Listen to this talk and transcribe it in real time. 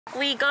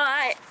We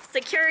got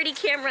security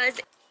cameras.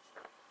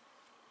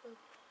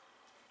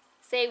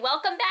 Say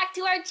welcome back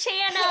to our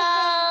channel.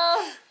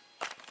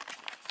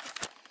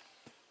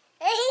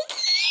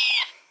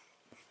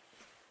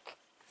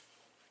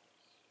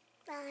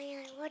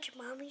 I watch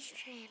mommy's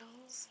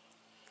channels.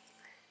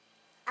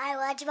 I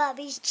watch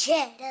mommy's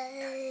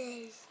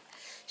channels.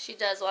 She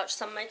does watch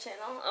some of my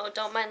channel. Oh,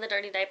 don't mind the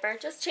dirty diaper.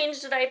 Just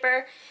changed the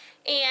diaper.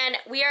 And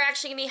we are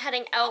actually going to be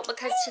heading out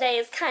because today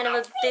is kind of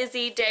a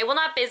busy day. Well,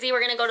 not busy. We're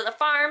going to go to the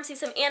farm, see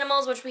some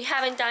animals, which we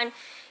haven't done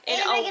in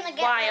a while. And we're going to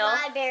get my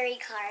library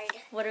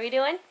card. What are we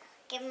doing?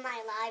 Give him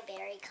my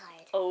library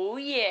card. Oh,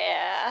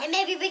 yeah. And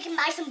maybe we can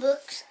buy some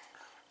books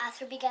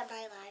after we get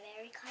my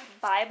library card.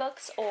 Buy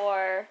books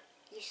or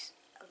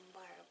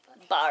borrow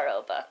books.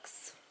 Borrow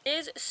books. It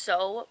is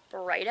so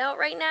bright out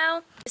right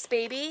now. This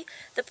baby,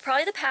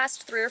 probably the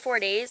past 3 or 4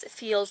 days,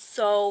 feels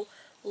so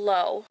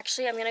low.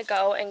 Actually, I'm gonna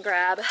go and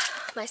grab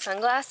my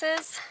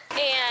sunglasses,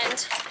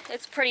 and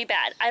it's pretty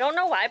bad. I don't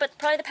know why, but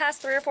probably the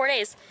past 3 or 4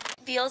 days.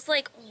 It feels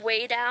like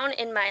way down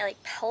in my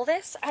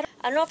pelvis. I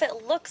don't know if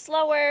it looks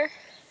lower,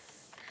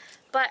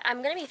 but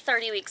I'm gonna be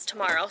 30 weeks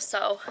tomorrow,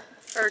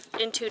 or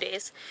in 2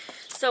 days.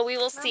 So we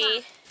will see.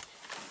 Mama,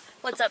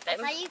 what's up,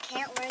 babe? why you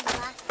can't wear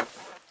glasses?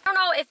 I don't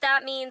know if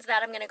that means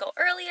that I'm going to go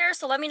earlier,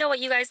 so let me know what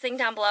you guys think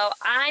down below.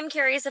 I'm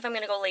curious if I'm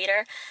going to go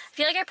later. I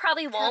feel like I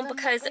probably won't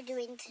because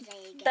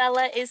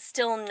Bella is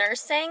still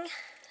nursing.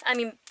 I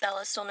mean,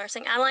 Bella's still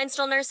nursing. Adeline's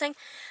still nursing.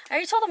 I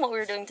already told them what we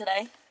were doing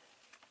today.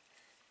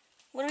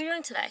 What are we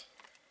doing today?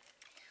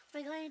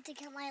 We're going to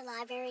get my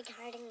library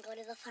card and go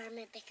to the farm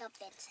and pick up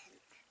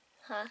Vincent.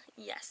 Huh?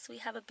 Yes, we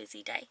have a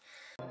busy day.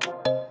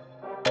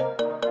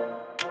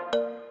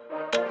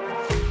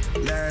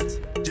 Let's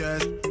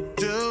just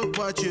do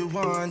what you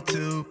want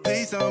to.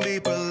 Please don't be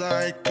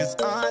polite, cause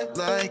I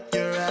like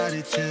your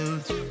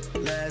attitude.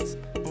 Let's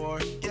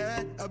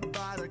forget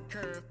about a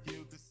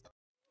curfew.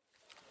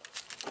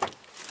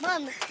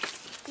 Mom,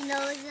 you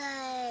know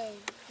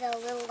the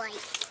little like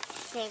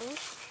thing?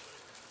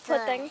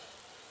 What thing?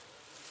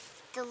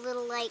 The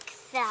little like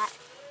that.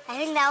 I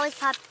think that was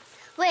Pop.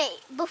 Wait,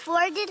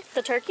 before did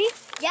the turkey?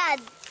 Yeah,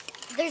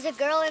 there's a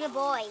girl and a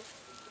boy.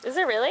 Is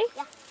it really?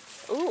 Yeah.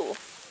 Ooh.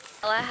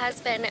 Bella has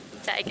been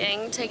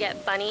begging to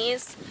get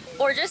bunnies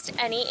or just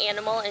any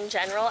animal in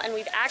general, and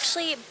we've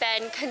actually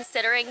been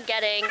considering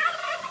getting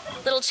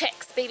little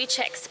chicks, baby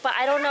chicks, but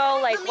I don't know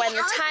like when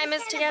the time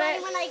is to get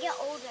it. When I get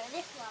older,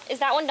 this one. Is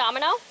that one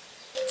Domino?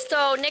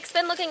 So Nick's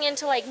been looking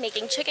into like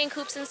making chicken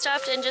coops and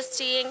stuff and just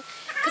seeing,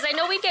 because I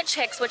know we get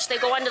chicks which they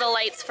go under the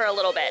lights for a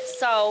little bit,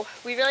 so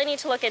we really need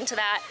to look into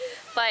that.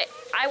 But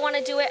I want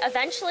to do it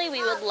eventually.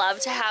 We would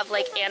love to have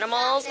like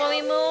animals when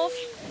we move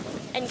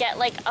and get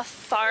like a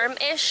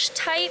farm-ish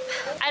type.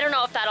 I don't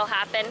know if that'll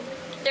happen.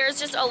 There's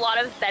just a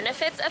lot of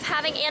benefits of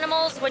having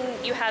animals when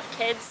you have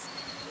kids,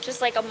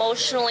 just like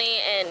emotionally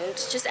and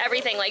just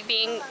everything. Like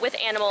being with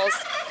animals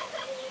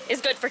is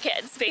good for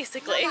kids,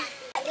 basically.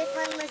 This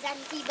one was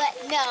empty, but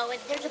no,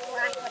 there's a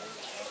black one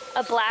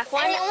there. A black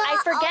one? I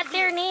forget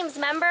their names,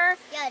 remember?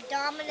 Yeah,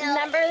 Domino.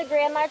 Remember the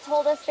grandma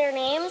told us their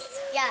names?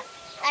 Yeah,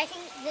 I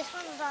think this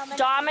one's Domino.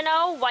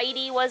 Domino,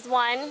 Whitey was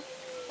one.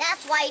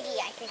 That's Whitey,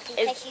 I think,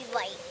 because she's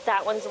white.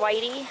 That one's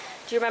Whitey.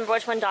 Do you remember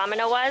which one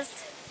Domino was?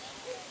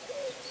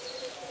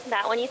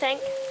 That one, you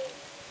think?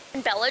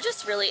 Bella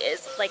just really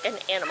is like an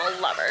animal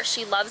lover.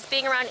 She loves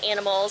being around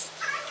animals.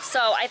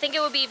 So I think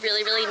it would be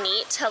really, really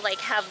neat to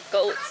like have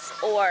goats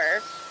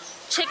or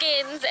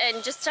chickens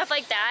and just stuff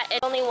like that.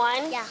 And only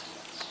one? Yeah.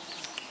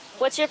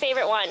 What's your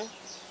favorite one?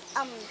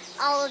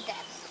 All of them.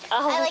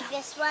 Oh. I like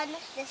this one,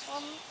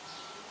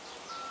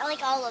 I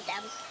like all of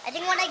them. I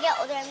think when I get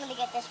older, I'm going to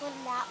get this one,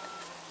 that.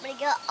 I'm going to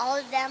get all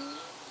of them.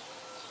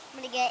 I'm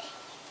going to get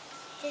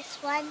this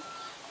one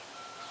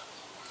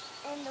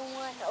and the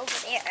one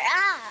over there.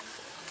 Ah!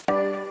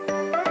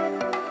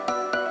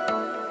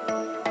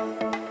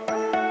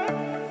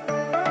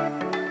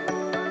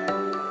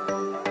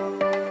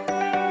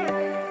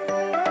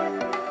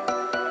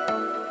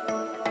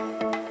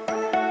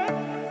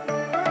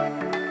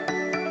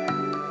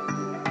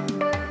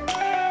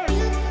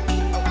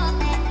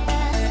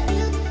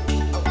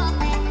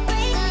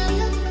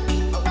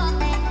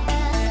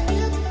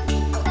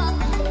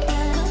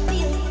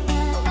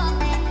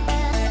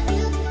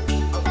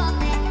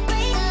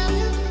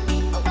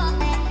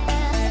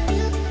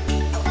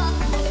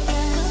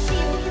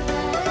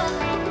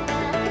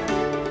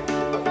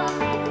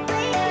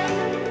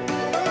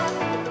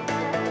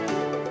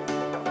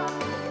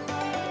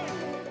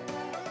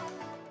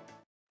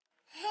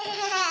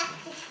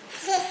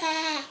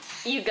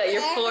 You got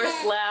your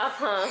forced laugh,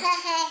 huh?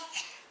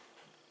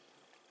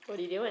 What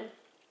are you doing?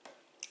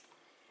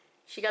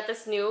 She got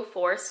this new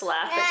forced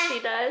laugh that she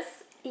does.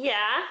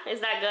 Yeah?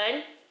 Is that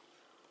good?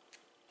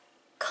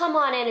 Come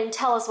on in and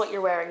tell us what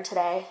you're wearing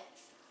today.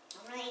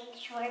 I'm wearing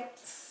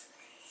shorts,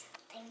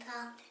 tank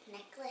top,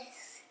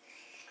 necklace,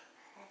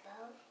 a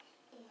bow,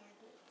 and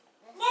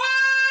this.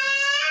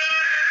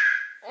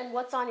 And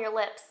what's on your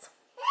lips?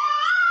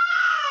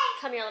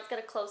 Come here, let's get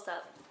a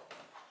close-up.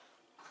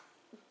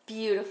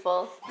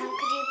 Beautiful. Now could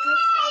you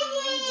please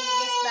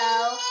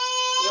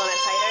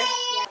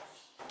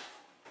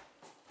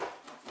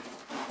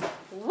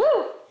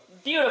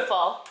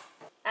Beautiful.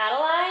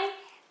 Adeline?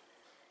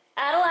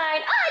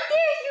 Adeline. Ah,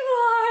 there you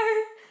are.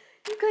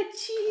 You got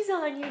cheese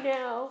on you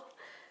now.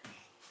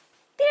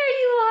 There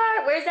you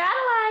are. Where's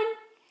Adeline?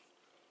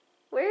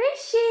 Where is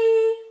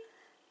she?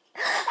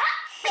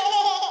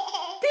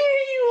 There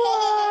you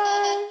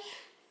are.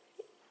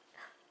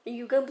 Are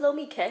you gonna blow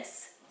me a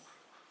kiss?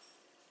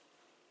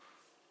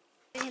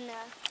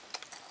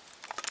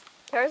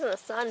 Kara's in the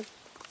sun.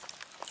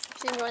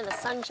 She's enjoying the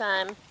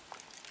sunshine.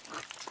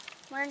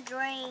 We're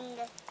enjoying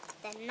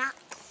the not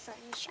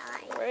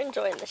sunshine. We're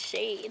enjoying the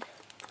shade.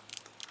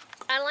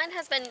 Adeline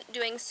has been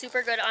doing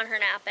super good on her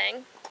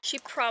napping. She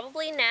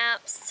probably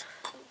naps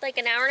like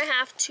an hour and a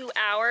half, 2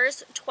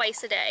 hours,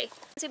 twice a day.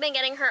 So we've been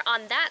getting her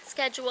on that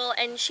schedule,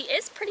 and she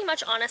is pretty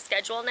much on a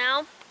schedule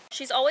now.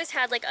 She's always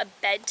had like a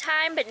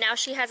bedtime, but now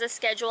she has a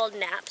scheduled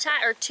nap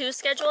time, or 2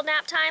 scheduled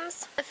nap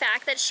times. The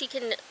fact that she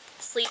can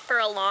sleep for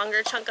a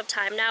longer chunk of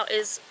time now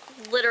is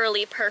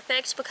literally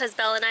perfect, because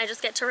Bella and I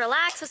just get to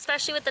relax,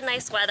 especially with the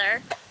nice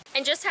weather,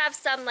 and just have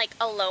some like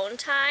alone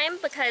time,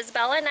 because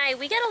Bella and I,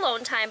 we get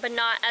alone time, but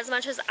not as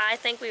much as I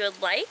think we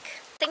would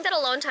like. I think that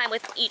alone time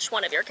with each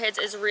one of your kids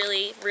is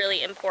really,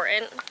 really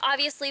important.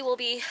 Obviously, we'll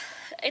be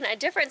in a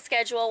different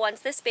schedule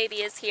once this baby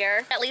is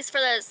here. At least for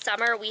the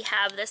summer, we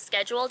have this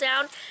schedule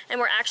down, and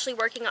we're actually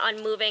working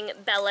on moving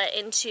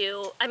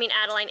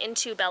Adeline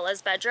into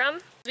Bella's bedroom.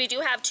 We do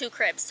have 2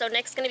 cribs, so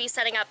Nick's gonna be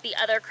setting up the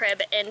other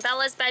crib in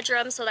Bella's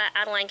bedroom so that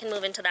Adeline can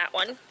move into that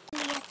one. We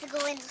have to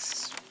go in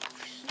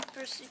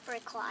super, super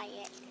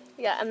quiet.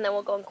 Yeah, and then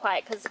we'll go in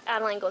quiet because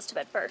Adeline goes to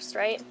bed first,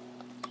 right?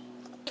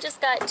 We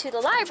just got to the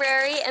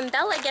library, and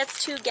Bella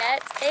gets to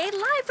get a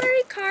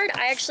library card.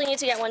 I actually need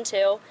to get one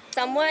too.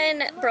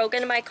 Someone broke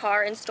into my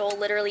car and stole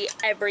literally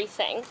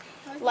everything.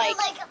 Like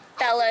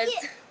Bella's.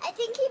 I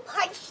think he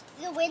punched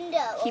the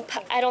window.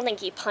 I don't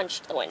think he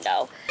punched the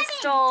window.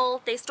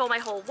 They stole my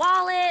whole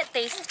wallet.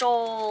 They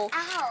stole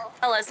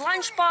Bella's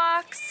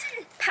lunchbox,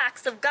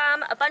 packs of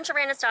gum, a bunch of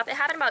random stuff. It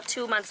happened about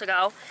 2 months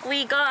ago.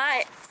 We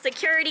got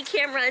security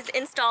cameras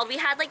installed. We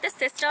had like the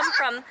system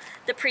from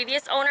the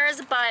previous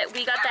owners, but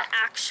we got the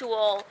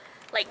actual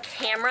like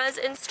cameras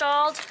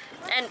installed,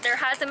 and there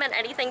hasn't been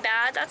anything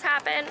bad that's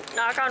happened,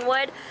 knock on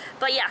wood.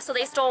 But yeah, so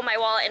they stole my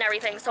wallet and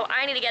everything, so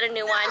I need to get a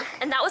new one.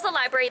 And that was a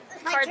library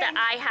card that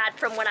I had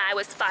from when I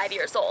was 5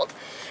 years old.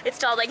 It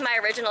still had like my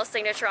original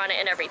signature on it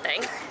and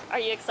everything. Are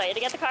you excited to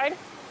get the card?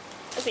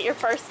 Is it your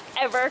first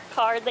ever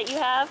card that you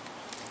have?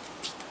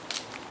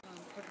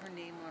 Put her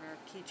name on her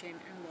keychain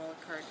and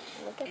wallet card.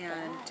 Look at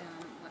that.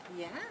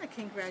 Yeah,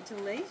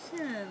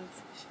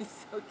 congratulations.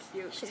 She's so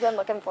cute. She's been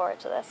looking forward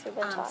to this. We've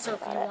been talking so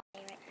about it.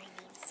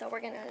 So we're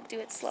gonna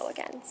do it slow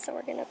again. So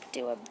we're gonna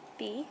do a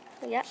B,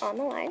 yeah, on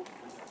the line.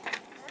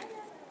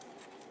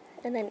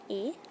 And then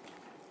E.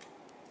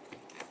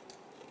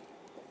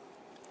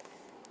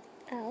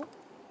 L.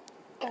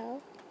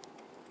 L.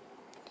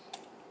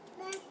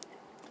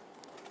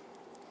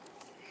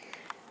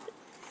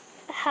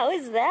 How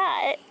is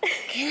that?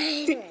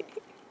 Good.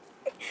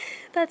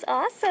 That's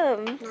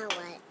awesome. Now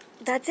what?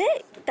 That's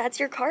it. That's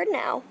your card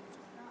now.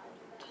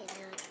 Okay,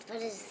 now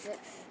what is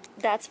this?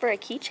 That's for a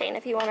keychain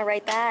if you want to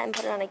write that and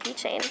put it on a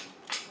keychain.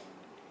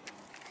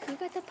 You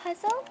got the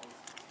puzzle?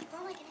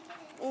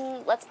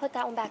 Let's put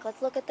that one back.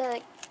 Let's look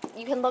at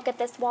you can look at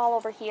this wall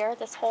over here,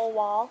 this whole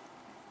wall.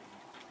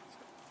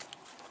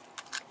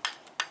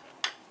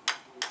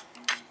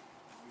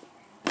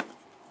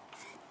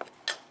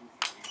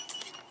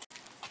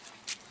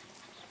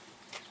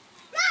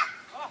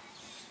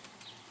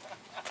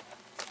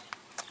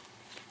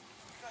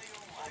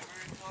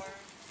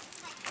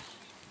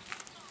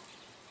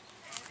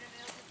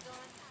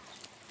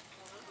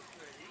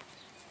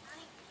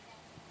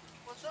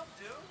 What's up,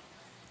 dude?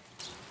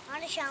 I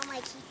want to show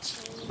my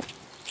keychain.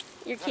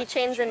 Your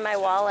keychain's in my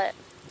wallet.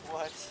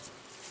 What?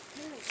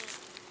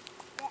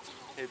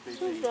 Hey, baby.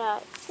 Who's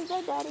that? Who's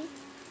that, Daddy? You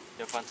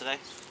have fun today?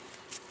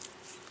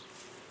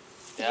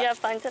 Did you have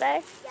fun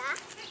today? Yeah.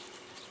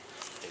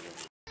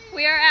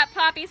 We are at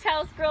Poppy's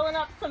house grilling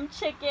up some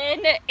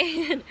chicken.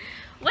 And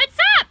what's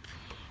up?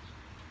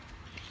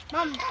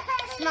 Mom,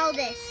 smell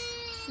this.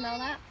 Smell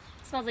that?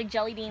 Smells like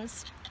jelly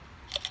beans.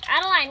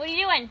 Adeline, what are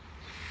you doing?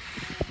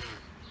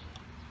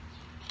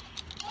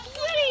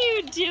 What are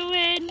you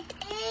doing?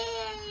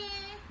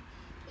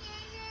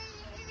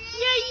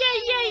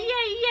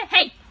 Yeah.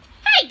 Hey,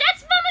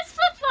 that's Mama's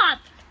flip-flop.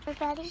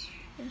 Everybody.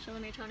 Can you show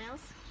them your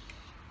toenails?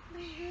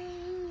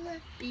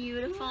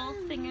 Beautiful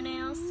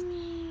fingernails.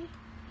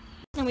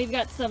 And we've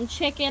got some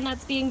chicken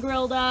that's being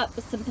grilled up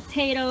with some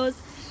potatoes.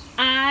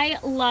 I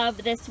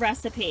love this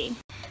recipe.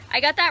 I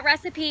got that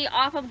recipe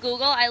off of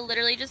Google. I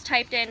literally just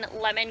typed in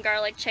lemon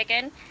garlic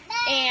chicken,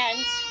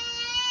 and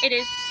it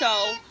is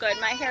so good.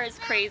 My hair is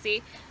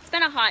crazy. It's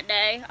been a hot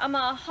day. I'm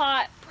a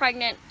hot,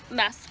 pregnant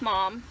mess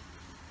mom.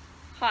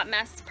 Hot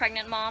mess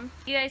pregnant mom.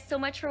 Thank you guys so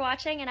much for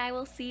watching, and I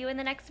will see you in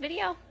the next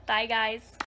video. Bye, guys.